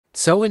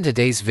So in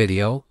today's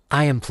video,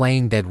 I am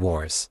playing Bed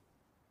Wars.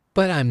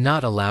 But I'm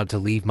not allowed to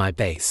leave my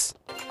base.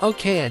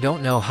 Okay, I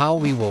don't know how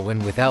we will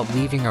win without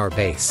leaving our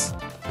base,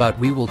 but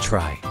we will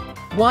try.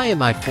 Why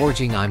am I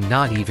forging? I'm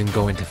not even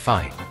going to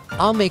fight.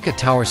 I'll make a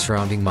tower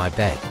surrounding my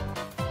bed.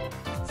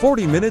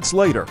 40 minutes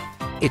later.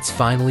 It's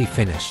finally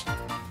finished.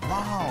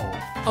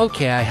 Wow.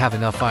 Okay, I have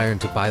enough iron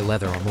to buy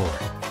leather armor.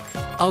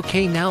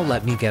 Okay, now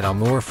let me get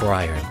armor for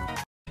iron.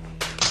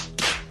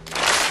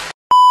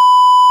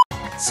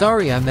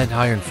 Sorry, I meant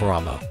iron for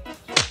ammo.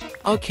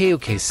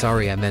 Okay,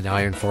 sorry, I meant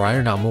iron for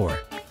iron armor.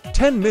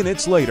 10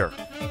 minutes later.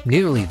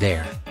 Nearly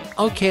there.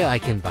 Okay, I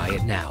can buy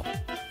it now.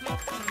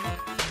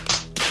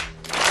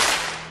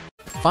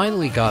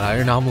 Finally got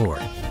iron armor.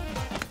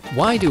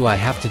 Why do I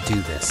have to do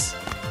this?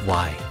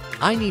 Why?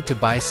 I need to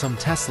buy some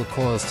Tesla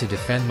coils to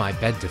defend my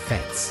bed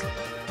defense.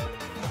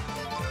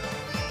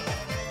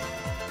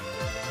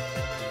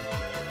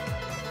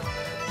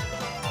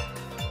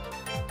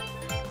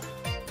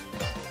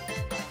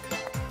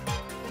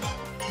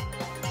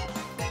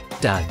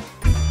 Done.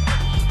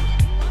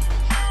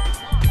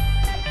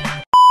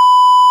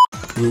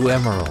 Blue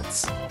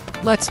emeralds.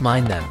 Let's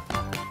mine them.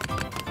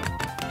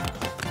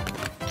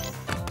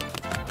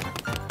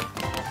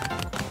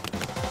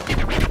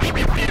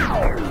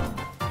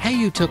 Hey,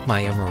 you took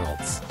my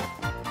emeralds.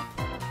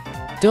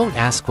 Don't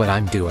ask what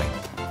I'm doing.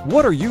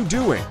 What are you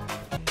doing?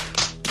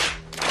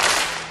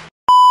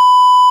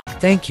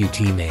 Thank you,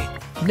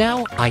 teammate.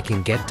 Now I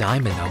can get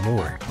diamond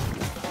armor.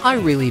 I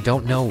really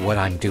don't know what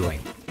I'm doing.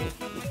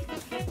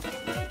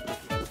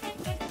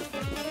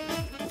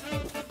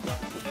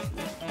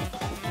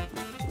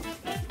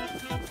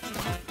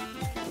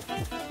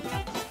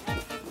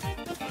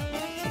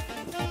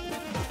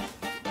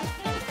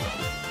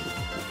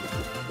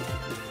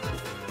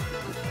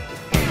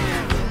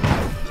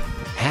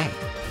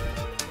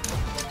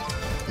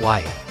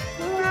 Why?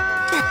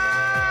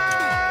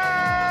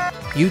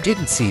 You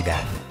didn't see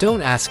that.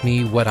 Don't ask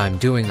me what I'm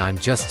doing, I'm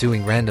just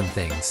doing random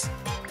things.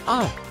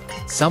 Oh,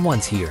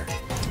 someone's here.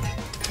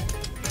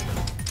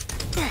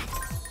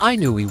 I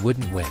knew we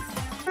wouldn't win.